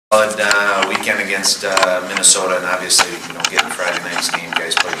solid weekend against Minnesota, and obviously, getting Friday night's game,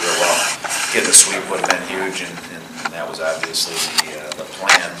 guys played real well. Getting the sweep would have been huge, and that was obviously the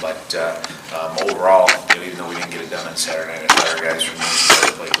plan. But overall, even though we didn't get it done on Saturday night, I thought our guys from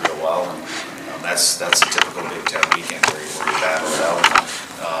Minnesota played real well, and that's a typical Big Ten weekend where you battle it out.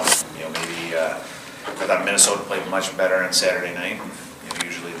 Maybe I thought Minnesota played much better on Saturday night.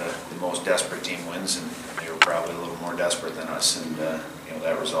 Usually the most desperate team wins, and they were probably a little more desperate than us, and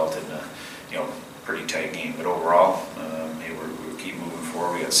that resulted in a pretty tight game. But overall, we'll keep moving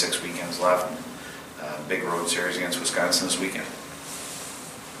forward. We got 6 weekends left. Big road series against Wisconsin this weekend.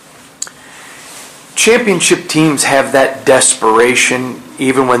 Championship teams have that desperation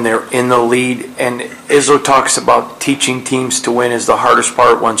even when they're in the lead, and Izzo talks about teaching teams to win is the hardest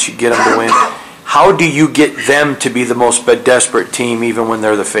part once you get them to win. How do you get them to be the most desperate team even when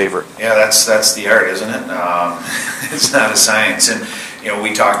they're the favorite? Yeah, that's the art, isn't it? It's not a science, and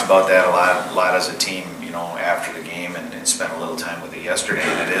we talked about that a lot as a team, after the game, and spent a little time with it yesterday.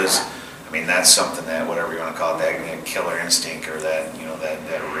 And it is, that's something that, whatever you want to call it, that killer instinct or that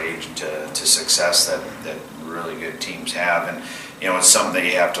that rage to success that really good teams have, and it's something that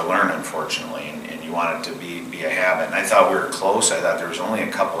you have to learn, unfortunately, and you want it to be a habit. And I thought we were close. I thought there was only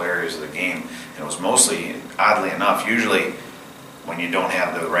a couple areas of the game. It was mostly, oddly enough, usually when you don't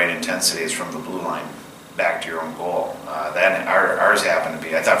have the right intensity, it's from the blue line back to your own goal. That ours happened to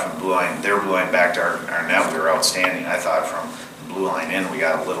be, I thought from the blue line, their blue line back to our net, we were outstanding. I thought from the blue line in, we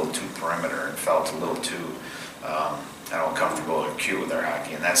got a little too perimeter and felt a little too, comfortable or cute with our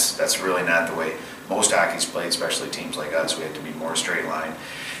hockey. And that's really not the way most hockey's played, especially teams like us. We have to be more straight line.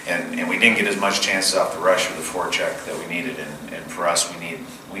 And we didn't get as much chances off the rush or the forecheck that we needed. And for us,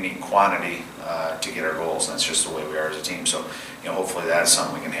 we need quantity to get our goals. That's just the way we are as a team. So, hopefully that's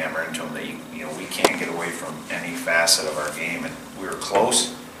something we can hammer into them, that we can't get away from any facet of our game. And we were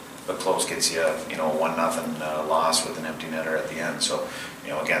close, but close gets you, 1-0 loss with an empty netter at the end. So,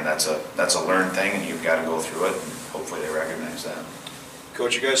 again, that's a learned thing, and you've got to go through it. And hopefully they recognize that.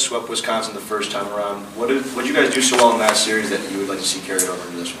 Coach, you guys swept Wisconsin the first time around. What did you guys do so well in that series that you would like to see carried over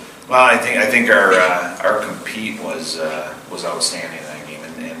into this one? Well, I think our compete was outstanding in that game.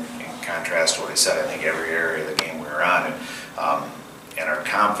 And in contrast to what I said, I think every area of the game we were on, and our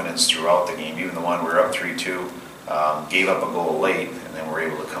confidence throughout the game, even the one we were up 3-2, gave up a goal late, and then were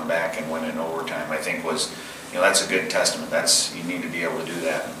able to come back and win in overtime. I think was. That's a good testament. You need to be able to do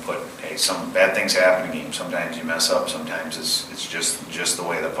that and put, hey, some bad things happen in games. Sometimes you mess up. Sometimes it's just the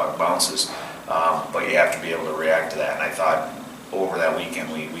way the puck bounces. But you have to be able to react to that. And I thought over that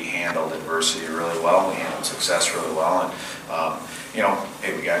weekend we handled adversity really well. We handled success really well. And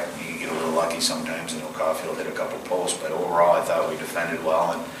hey, you get a little lucky sometimes. Caulfield hit a couple posts, but overall I thought we defended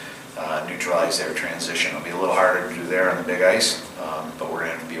well and neutralize their transition. It'll be a little harder to do there on the big ice, but we're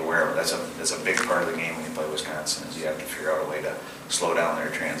going to have to be aware of it. That's a big part of the game when you play Wisconsin, is you have to figure out a way to slow down their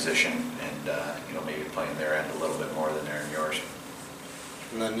transition and maybe playing their end a little bit more than they're in yours.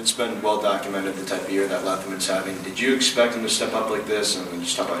 And then it's been well documented the type of year that Lethemann's having. Did you expect him to step up like this, and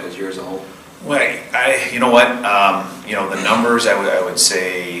just talk about his year as a whole? Well, the numbers I would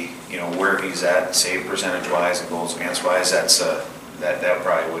say, where he's at, save percentage-wise and goals against-wise, that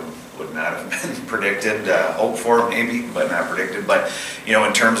probably would not have been predicted, hoped for maybe, but not predicted. But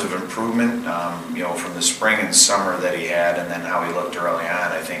in terms of improvement, from the spring and summer that he had, and then how he looked early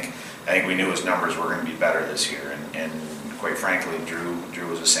on, I think we knew his numbers were going to be better this year. And quite frankly, Drew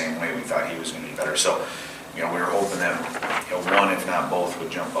was the same way. We thought he was going to be better. So we were hoping that one, if not both, would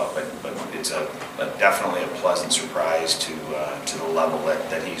jump up. But it's definitely a pleasant surprise to the level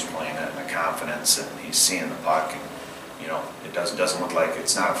that he's playing at, and the confidence, and he's seeing the puck. And, it doesn't look like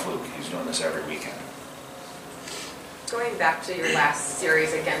it's not a fluke. He's doing this every weekend. Going back to your last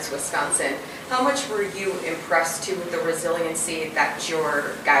series against Wisconsin, how much were you impressed too with the resiliency that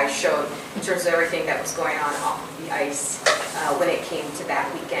your guys showed in terms of everything that was going on off of the ice when it came to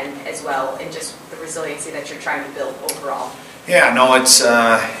that weekend as well, and just the resiliency that you're trying to build overall? Yeah, no, it's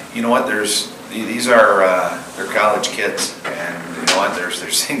these are they're college kids, and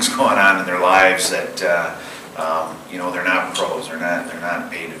there's things going on in their lives that they're not pros. They're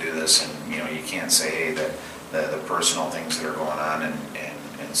not paid to do this, and you can't say, hey, that the personal things that are going on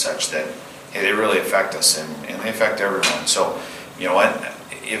and such, that hey, they really affect us, and they affect everyone. So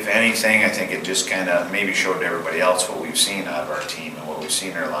if anything, I think it just kind of maybe showed to everybody else what we've seen out of our team and what we've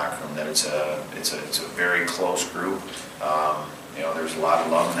seen in our locker room, that it's a very close group. There's a lot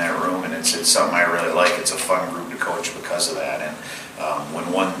of love in that room, and it's something I really like. It's a fun group to coach because of that. And when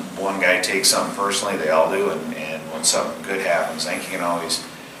one guy takes something personally, they all do, and when something good happens, I think you can always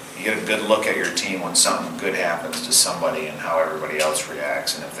you get a good look at your team when something good happens to somebody and how everybody else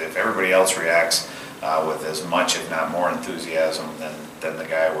reacts. And if everybody else reacts with as much, if not more, enthusiasm than the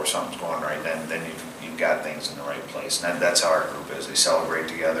guy where something's going right, then you've got things in the right place. And that's how our group is. They celebrate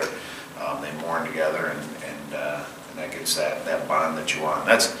together, they mourn together, and that gets that bond that you want.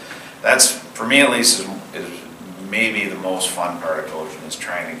 That's for me at least is maybe the most fun part of coaching, is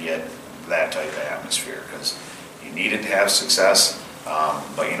trying to get that type of atmosphere, because you need it to have success.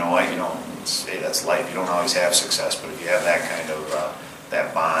 But you know what? That's life. You don't always have success, but if you have that kind of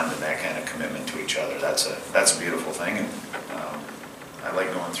that bond and that kind of commitment to each other, that's a beautiful thing, and I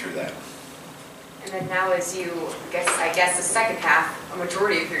like going through that. And then now, as I guess the second half, a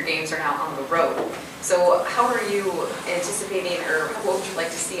majority of your games are now on the road. So how are you anticipating, or what would you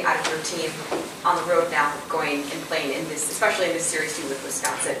like to see out of your team on the road now, going and playing in this, especially in this series too with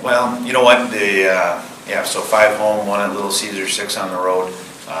Wisconsin? Well, you know what? So 5 home, 1 at Little Caesar, 6 on the road.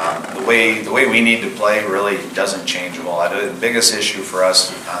 The way we need to play really doesn't change a whole lot. The biggest issue for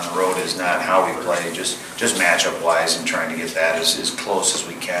us on the road is not how we play, just matchup wise, and trying to get that as close as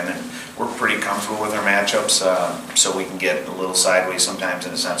we can. And we're pretty comfortable with our matchups, so we can get a little sideways sometimes,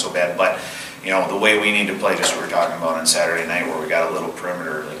 and it's not so bad. But the way we need to play, just what we were talking about on Saturday night, where we got a little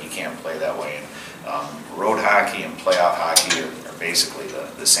perimeter, like you can't play that way. And road hockey and playoff hockey are basically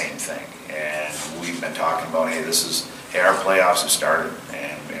the same thing. And we've been talking about, our playoffs have started,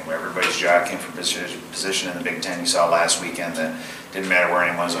 and everybody's jockeying for position in the Big Ten. You saw last weekend that didn't matter where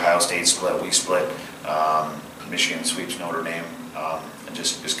anyone was. Ohio State split, we split, Michigan sweeps Notre Dame, and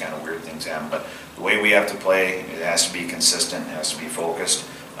just kind of weird things happen. But the way we have to play, it has to be consistent, it has to be focused,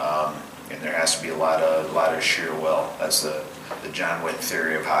 and there has to be a lot of sheer will. That's the John Wick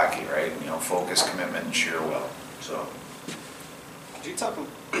theory of hockey, right? Focus, commitment, and sheer will. So. Could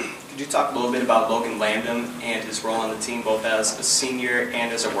you talk a little bit about Logan Landon and his role on the team, both as a senior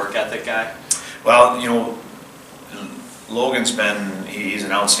and as a work ethic guy? Well, Logan's he's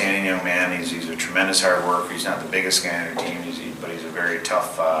an outstanding young man. He's a tremendous hard worker. He's not the biggest guy on our team, but he's a very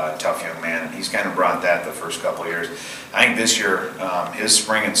tough young man, and he's kind of brought that the first couple of years. I think this year, his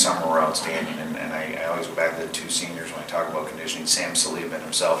spring and summer were outstanding, and I always go back to the 2 seniors when I talk about conditioning. Sam Saliba and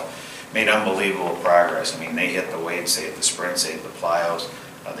himself made unbelievable progress. I mean, they hit the weights, they hit the sprints, they hit the plyos,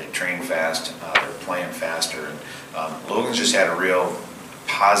 they train fast, they're playing faster. And Logan's just had a real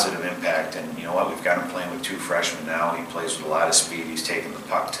positive impact, and you know what, we've got him playing with 2 freshmen now. He plays with a lot of speed. He's taking the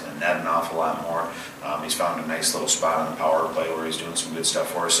puck to the net an awful lot more. He's found a nice little spot on the power play where he's doing some good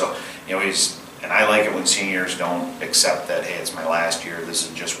stuff for us. So, and I like it when seniors don't accept that, hey, it's my last year, this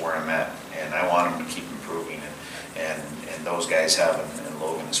is just where I'm at, and I want him to keep improving, and those guys have, and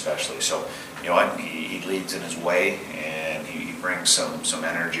Logan especially. So, you know what, he leads in his way, and he brings some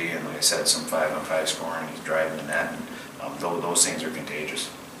energy, and like I said, some 5-on-5 scoring. He's driving the net, and those things are contagious.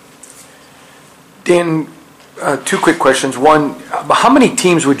 Dan, 2 quick questions. One, how many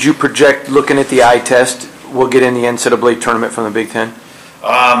teams would you project, looking at the eye test, will get in the NCAA tournament from the Big Ten?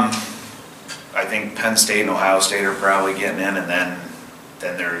 I think Penn State and Ohio State are probably getting in, and then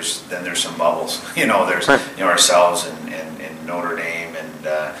there's some bubbles. There's right. Ourselves and Notre Dame, and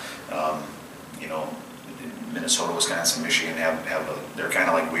Minnesota, Wisconsin, Michigan they're kind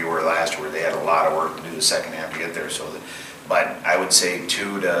of like we were last year, where they had a lot of work to do the second half to get there. But I would say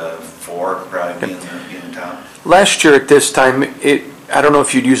 2 to 4 probably be in the top. Last year at this time, I don't know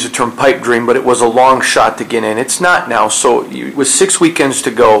if you'd use the term pipe dream, but it was a long shot to get in. It's not now. So with 6 weekends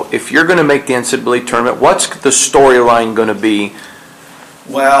to go, if you're going to make the NCAA tournament, what's the storyline going to be?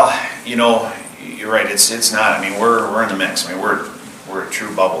 Well, you're right. It's not. I mean, we're in the mix. I mean, we're a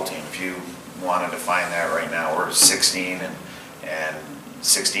true bubble team. If you want to define that right now, we're 16, and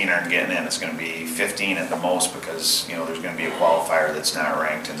 16 aren't getting in. It's going to be 15 at the most, because there's going to be a qualifier that's not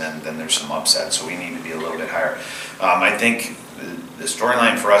ranked, and then there's some upsets. So we need to be a little bit higher. I think the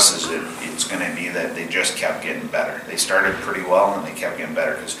storyline for us is that it's going to be that they just kept getting better. They started pretty well, and they kept getting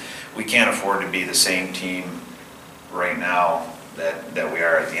better, because we can't afford to be the same team right now that we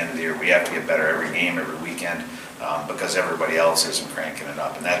are at the end of the year. We have to get better every game, every weekend, because everybody else isn't cranking it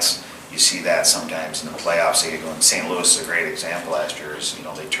up, and you see that sometimes in the playoffs. St. Louis is a great example last year.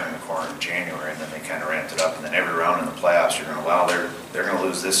 They turned the corner in January, and then they kind of ramped it up, and then every round in the playoffs you're going, well, they're going to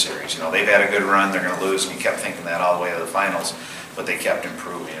lose this series. They've had a good run, they're going to lose, and you kept thinking that all the way to the finals, but they kept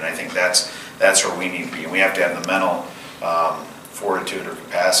improving, and I think that's where we need to be, and we have to have the mental fortitude or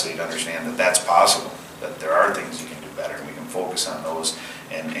capacity to understand that that's possible, that there are things you can do better, and we can focus on those,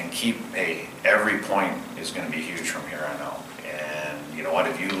 and keep every point is going to be huge from here on out. And you know what,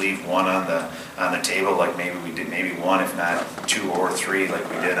 if you leave 1 on the table, like maybe we did, maybe 1, if not 2 or 3, like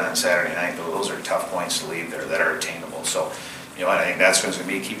we did on Saturday night, those are tough points to leave there that are attainable. So, you know, I think that's going to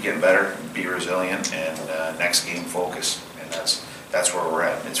be keep getting better, be resilient, and next game focus. And that's where we're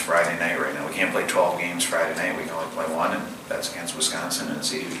at. It's Friday night right now. We can't play 12 games Friday night. We can only play one, and that's against Wisconsin, and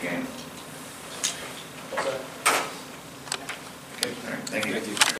it's a huge game. Okay, all right, thank you.